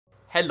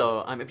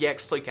Hello, I'm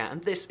Soycat,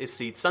 and this is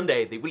Seed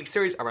Sunday, the weekly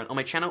series I run on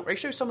my channel where I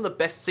show some of the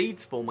best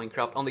seeds for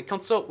Minecraft on the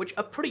console, which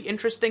are pretty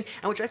interesting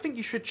and which I think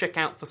you should check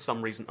out for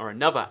some reason or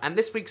another. And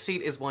this week's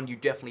seed is one you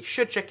definitely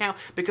should check out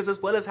because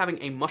as well as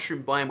having a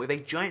mushroom biome with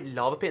a giant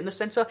lava pit in the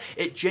center,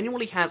 it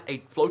genuinely has a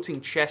floating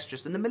chest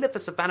just in the middle of a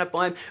savanna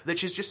biome,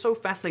 which is just so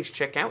fascinating to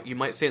check out. You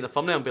might see it in the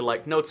thumbnail and be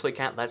like, no,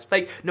 Soycat, that's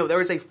fake. No, there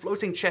is a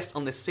floating chest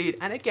on this seed,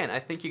 and again, I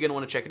think you're going to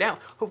want to check it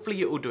out. Hopefully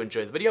you all do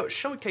enjoy the video,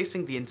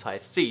 showcasing the entire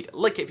seed.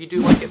 Like it if you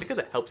do like it because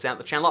it helps out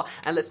the channel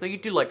and lets know you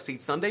do like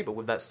Seed Sunday. But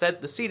with that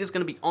said, the seed is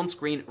going to be on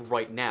screen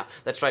right now.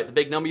 That's right, the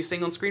big number you're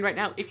seeing on screen right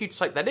now. If you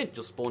type that in,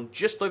 you'll spawn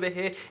just over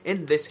here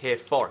in this here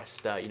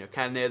forest. You know,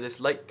 kind of near this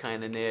lake,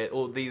 kind of near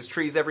all these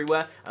trees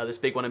everywhere, this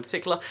big one in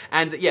particular.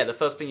 And yeah, the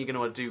first thing you're going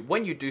to want to do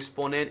when you do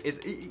spawn in is,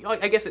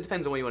 I guess it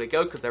depends on where you want to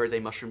go because there is a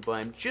mushroom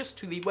biome just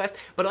to the west,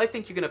 but I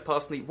think you're going to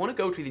personally want to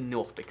go to the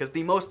north because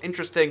the most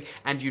interesting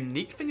and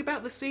unique thing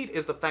about the seed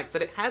is the fact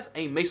that it has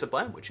a mesa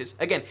biome, which is,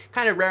 again,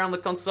 kind of rare on the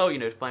console, you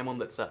know, to find one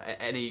that's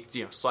any,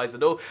 you know, size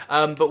at all.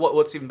 But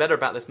what's even better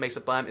about this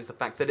mesa biome is the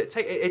fact that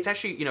it's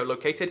actually, you know,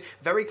 located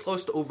very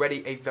close to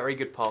already a very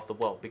good part of the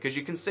world, because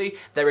you can see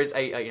there is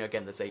you know,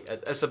 again, there's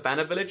a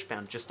savanna village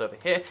found just over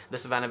here. The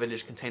savanna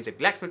village contains a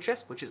blacksmith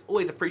chest, which is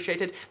always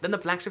appreciated. Then the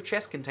blacksmith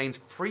chest contains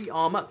free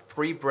armor,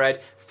 free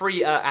bread,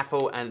 free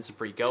apple, and some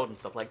free gold and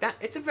stuff like that.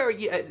 It's a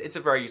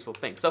very useful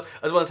thing. So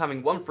as well as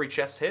having one free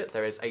chest here,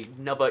 there is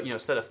another, you know,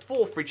 set of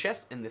 4 free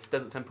chests in this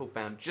desert temple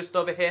found just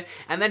over here.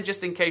 And then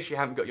just in case you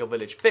haven't got your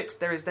village fixed,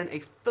 there is then a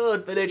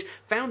third village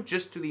found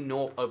just to the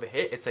north over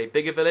here. It's a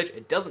bigger village.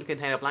 It doesn't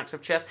contain a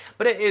blacksmith chest,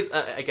 but it is,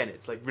 again,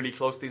 it's like really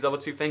close to these other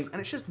 2 things, and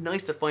it's just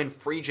nice to find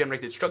free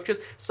generated structures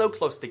so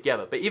close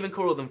together. But even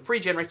cooler than free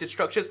generated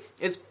structures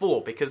is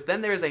 4, because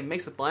then there is a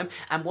mesa biome,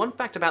 and one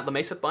fact about the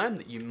mesa biome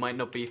that you might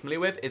not be familiar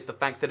with is the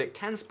fact that it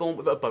can spawn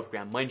with above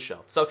ground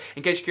mineshaft. So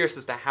in case you're curious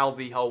as to how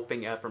the whole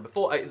thing from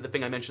before, the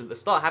thing I mentioned at the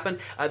start happened,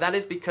 that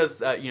is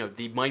because, you know,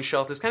 the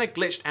mineshaft is kind of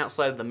glitched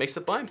outside of the mesa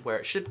biome where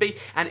it should be,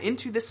 and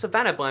into this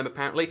savanna biome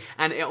apparently,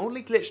 and it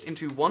only glitched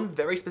into one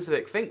very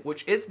specific thing,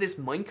 which is this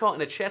minecart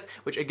in a chest,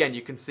 which again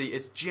you can see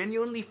is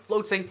genuinely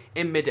floating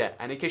in midair.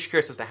 And in case you're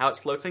curious as to how it's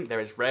floating, there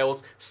is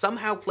rails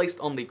somehow placed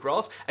on the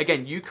grass.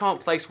 Again, you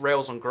can't place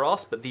rails on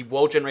grass, but the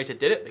world generator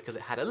did it because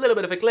it had a little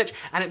bit of a glitch,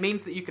 and it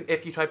means that you can,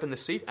 if you type in the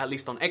seed, at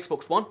least on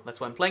Xbox One, that's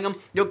why I'm playing on,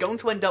 you're going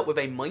to end up with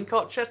a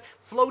minecart chest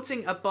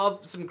floating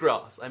above some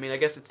grass. I mean, I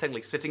guess it's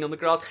technically sitting on the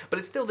grass, but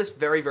it's still this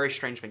very, very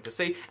strange thing to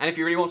see. And if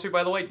you really want to,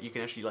 by the way, you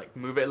can actually like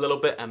move it a little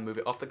bit and move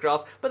it off the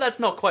grass, but that's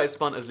not quite as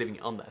fun as leaving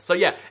it on there. So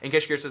yeah, in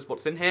case you're curious as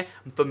what's in here,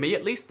 for me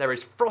at least, there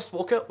is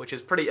Frostwalker, which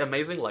is pretty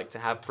amazing, like to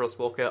have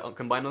Frostwalker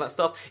combined with that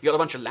stuff. You got a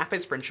bunch of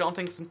lapis for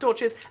enchanting, some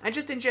torches, and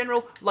just in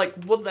general,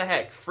 like, what the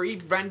heck?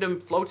 Free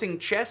random floating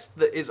chest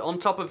that is on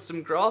top of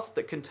some grass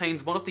that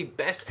contains one of the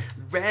best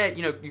rare,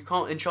 you know, you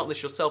can't enchant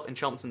this yourself,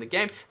 enchantments in the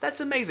game. That's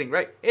amazing,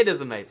 right? It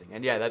is amazing.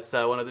 And yeah, that's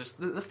one of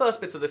the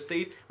first bits of the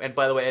seed. And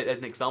by the way, as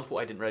an example,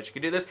 I didn't realize you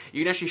could do this.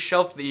 You can actually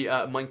shove the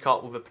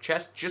minecart with a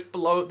chest just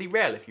below the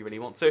rail if you really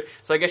want to.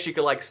 So I guess you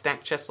could like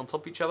stack chests on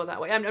top of each other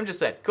that way. I'm just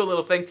saying, cool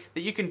little thing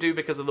that you can do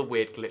because of the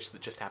weird glitch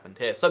that just happened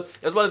here. So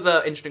as well as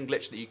an interesting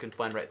glitch that you can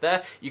find right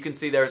there, you can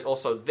see there is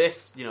also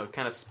this, you know,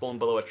 kind of spawn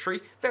below a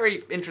tree.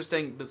 Very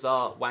interesting,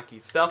 bizarre,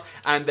 wacky stuff.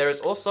 And there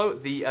is also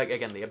the,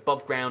 again, the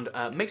above ground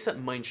mesa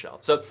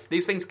mineshaft. So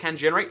these things can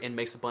generate in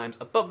mesa biomes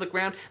above the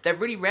ground. They're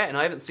really rare, and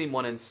I haven't seen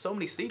one in so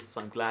many seeds,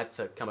 so I'm glad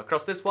to come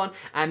across this one.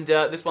 And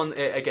this one,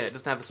 again, it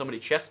doesn't have so many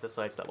chests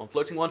besides that one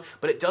floating one,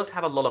 but it does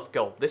have a lot of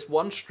gold. This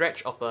one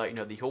stretch of, you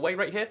know, the hallway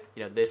right here,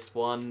 you know, this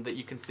one that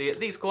you can see at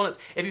these coordinates,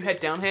 if you head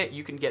down here,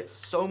 you can get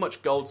so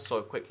much gold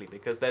so quickly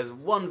because there's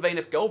one vein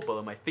of gold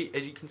below my feet,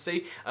 as you can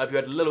see. If you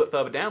head a little bit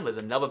further down, there's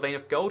another vein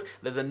of gold.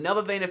 There's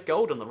another vein of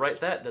gold on the right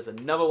there. There's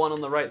another one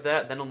on the right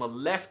there. Then on the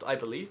left, I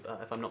believe,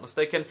 if I'm not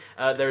mistaken,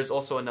 there is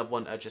also another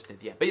one just near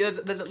the end. But yeah,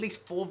 there's at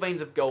least 4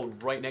 veins of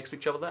gold right next to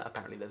each other there.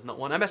 Apparently there's not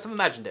one. I must have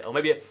imagined it, or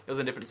maybe it was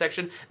in a different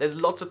section. There's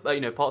lots of, you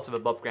know, parts of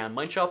above ground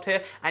mineshaft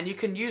here, and you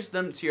can use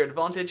them to your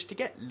advantage to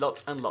get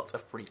lots and lots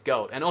of free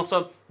gold. And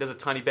also, there's a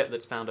tiny bit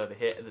that's found over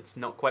here that's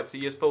not quite so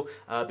useful,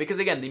 because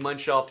again, the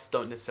mineshafts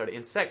don't necessarily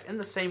intersect in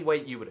the same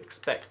way you would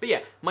expect. But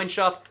yeah,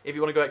 mineshaft, if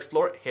you want to go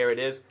explore it, here it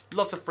is.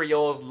 Lots of free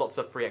ores, lots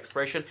of free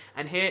exploration,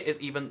 and here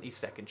is even the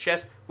second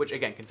chest, which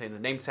again contains the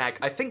name tag.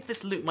 I think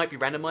this loot might be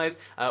randomized.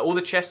 All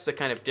the chests are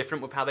kind of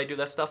different with how they do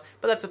their stuff,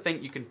 but that's a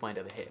thing you can find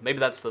over here. Maybe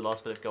that's the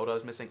last bit of gold I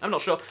was missing. I'm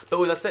not sure, but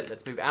with that said,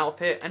 let's move out of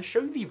here and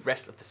show you the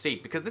rest of the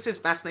seed, because this is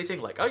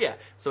fascinating. Like, oh yeah,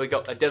 so we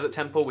got a desert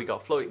temple, we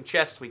got floating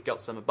chests, we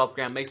got some above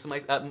ground mesa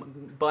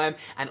biome,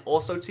 and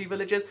also 2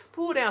 villages.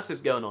 But what else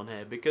is going on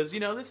here? Because, you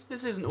know, this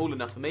isn't all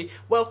enough for me.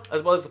 Well,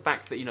 as well as the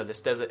fact that, you know,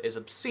 this desert is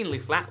obscenely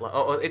flat. Like,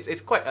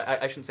 it's quite,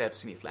 I shouldn't say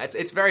obscenely flat.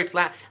 It's very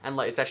flat, and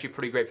like it's actually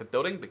pretty great for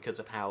building because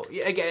of how,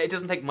 again, it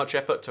doesn't take much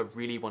effort to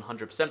really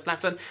 100%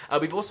 flatten.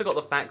 We've also got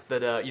the fact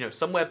that, you know,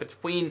 somewhere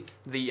between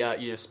the,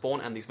 you know,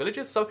 spawn and these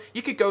villages, so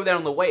you could go there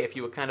on the way if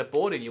you were kind of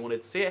bored and you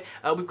wanted to see it.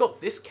 We've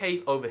got this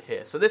cave over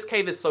here. So this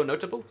cave is so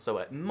notable. So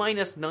at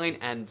 -9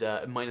 and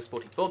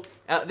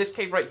 -44, this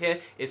cave right here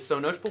is so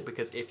notable because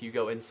because if you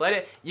go inside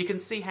it, you can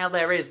see how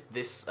there is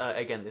this,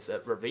 again, this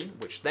ravine,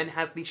 which then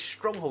has the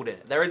stronghold in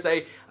it. There is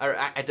a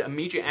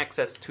immediate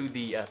access to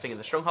the thing in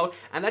the stronghold,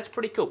 and that's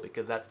pretty cool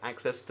because that's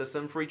access to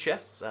some free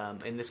chests.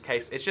 In this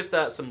case, it's just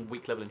some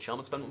weak level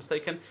enchantments, if I'm not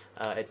mistaken.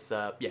 It's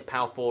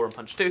power 4 and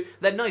punch 2.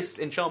 They're nice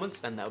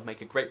enchantments, and that would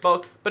make a great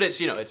bow, but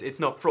it's, you know, it's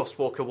not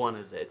Frostwalker 1,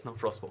 is it? It's not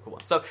Frostwalker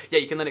 1. So yeah,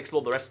 you can then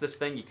explore the rest of this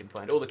thing. You can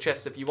find all the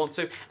chests if you want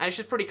to, and it's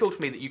just pretty cool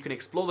to me that you can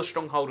explore the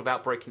stronghold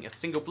without breaking a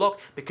single block,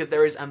 because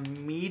there is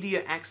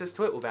immediate access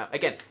to it without,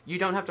 again, you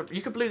don't have to,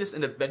 you could blue this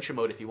in adventure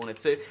mode if you wanted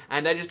to,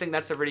 and I just think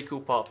that's a really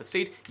cool part of the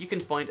seed. You can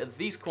find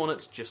these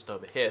corners just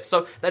over here.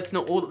 So that's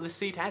not all that the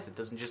seed has. It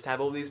doesn't just have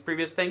all these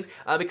previous things,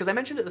 because I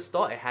mentioned at the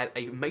start it had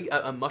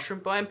a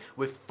mushroom biome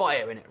with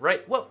fire in it,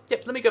 right? Well,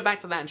 yep, let me go back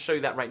to that and show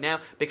you that right now,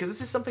 because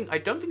this is something I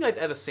don't think I've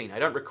ever seen. I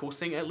don't recall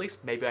seeing it, at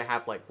least. Maybe I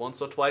have like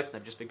once or twice and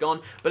I've just been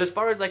gone, but as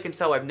far as I can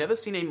tell, I've never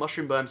seen a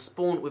mushroom biome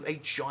spawn with a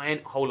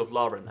giant hole of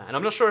lava in there, and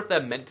I'm not sure if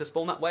they're meant to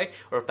spawn that way,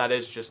 or if that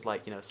is just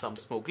like, you know, some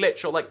small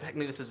glitch, or like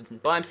technically this is a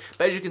different biome,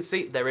 but as you can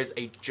see, there is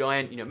a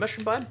giant, you know,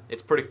 mushroom biome.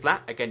 It's pretty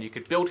flat. Again, you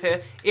could build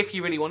here if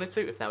you really wanted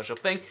to, if that was your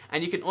thing,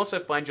 and you can also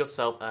find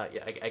yourself,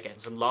 again,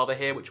 some lava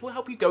here, which will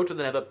help you go to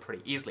the nether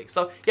pretty easily.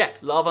 So yeah,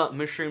 lava,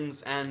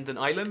 mushrooms, and an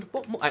island.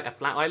 What more, a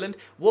flat island.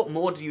 What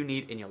more do you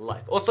need in your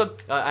life? Also,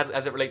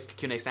 as it relates to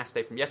Q&A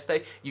Saturday from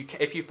yesterday,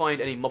 if you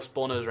find any mob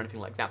spawners or anything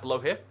like that below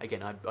here,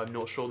 again, I'm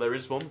not sure there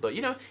is one, but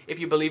you know, if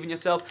you believe in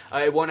yourself,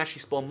 it won't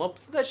actually spawn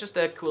mobs. So that's just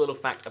a cool little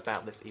fact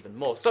about this even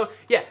more. So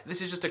yeah,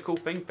 this is just a cool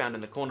thing found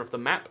in the corner of the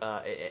map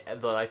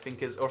that I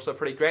think is also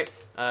pretty great.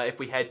 If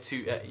we head to,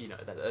 you know,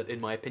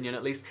 in my opinion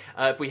at least,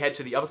 if we head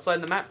to the other side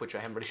of the map, which I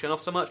haven't really shown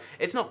off so much,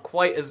 it's not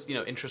quite as, you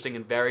know, interesting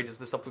and varied as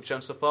the stuff we've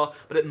shown so far,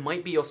 but it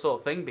might be your sort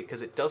of thing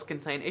because it does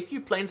contain a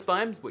few plains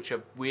biomes which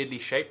are weirdly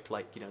shaped,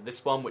 like, you know,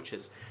 this one, which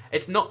is,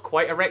 it's not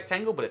quite a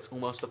rectangle, but it's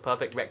almost a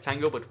perfect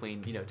rectangle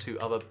between, you know, two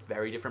other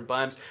very different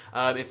biomes.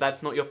 If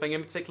that's not your thing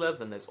in particular,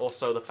 then there's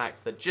also the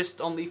fact that just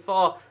on the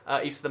far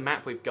east of the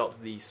map, we've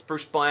got the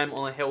spruce biome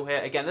on a hill here.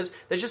 Again,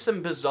 there's just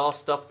some bizarre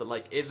stuff that,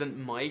 like, isn't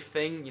my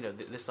thing. You know,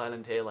 this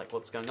island here, like,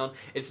 what's going on?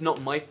 It's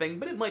not my thing,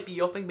 but it might be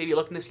your thing. Maybe you're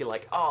looking at this, you're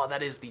like, oh,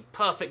 that is the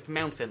perfect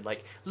mountain.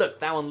 Like, look,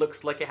 that one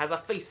looks like it has a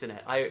face in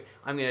it.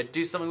 I'm going to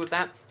do something with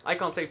that. I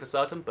can't say for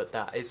certain, but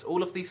that is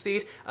all of the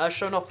seed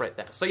shown off right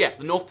there. So yeah,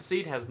 the north of the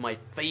seed has my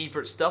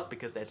favourite stuff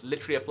because there's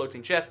literally a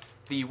floating chest.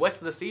 The west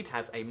of the seed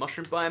has a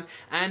mushroom biome,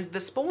 and the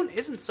spawn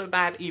isn't so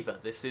bad either.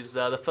 This is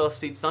the first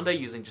seed Sunday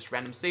using just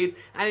random seeds,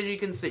 and as you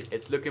can see,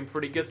 it's looking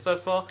pretty good so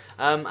far,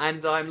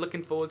 and I'm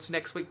looking forward to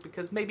next week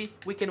because maybe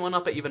we can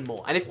one-up it even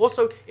more. And if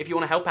you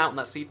want to help out on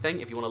that seed thing,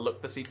 if you want to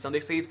look for Seed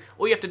Sunday seeds,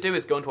 all you have to do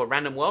is go into a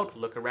random world,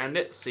 look around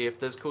it, see if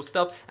there's cool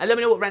stuff, and let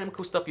me know what random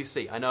cool stuff you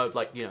see. I know,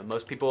 like, you know,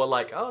 most people are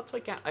like, oh, it's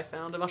like, I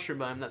found a mushroom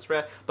biome, that's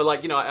rare, but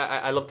like, you know,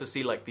 I love to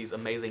see like these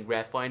amazing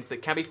rare finds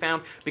that can be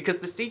found, because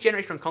the seed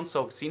generator on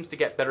console seems to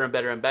get better and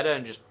better and better,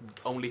 and just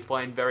only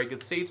find very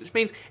good seeds, which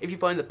means if you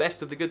find the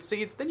best of the good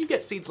seeds, then you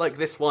get seeds like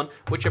this one,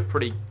 which are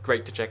pretty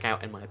great to check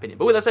out in my opinion.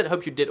 But with that said, I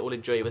hope you did all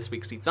enjoy this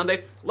week's Seed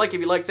Sunday. Like if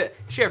you liked it,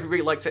 share if you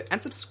really liked it,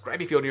 and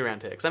subscribe if you're new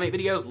around here, because I make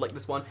videos like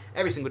this one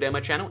every single day on my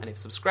channel, and if you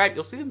subscribe,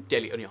 you'll see them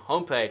daily on your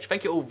homepage.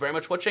 Thank you all very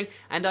much for watching,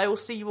 and I will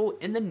see you all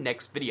in the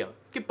next video.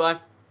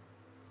 Goodbye.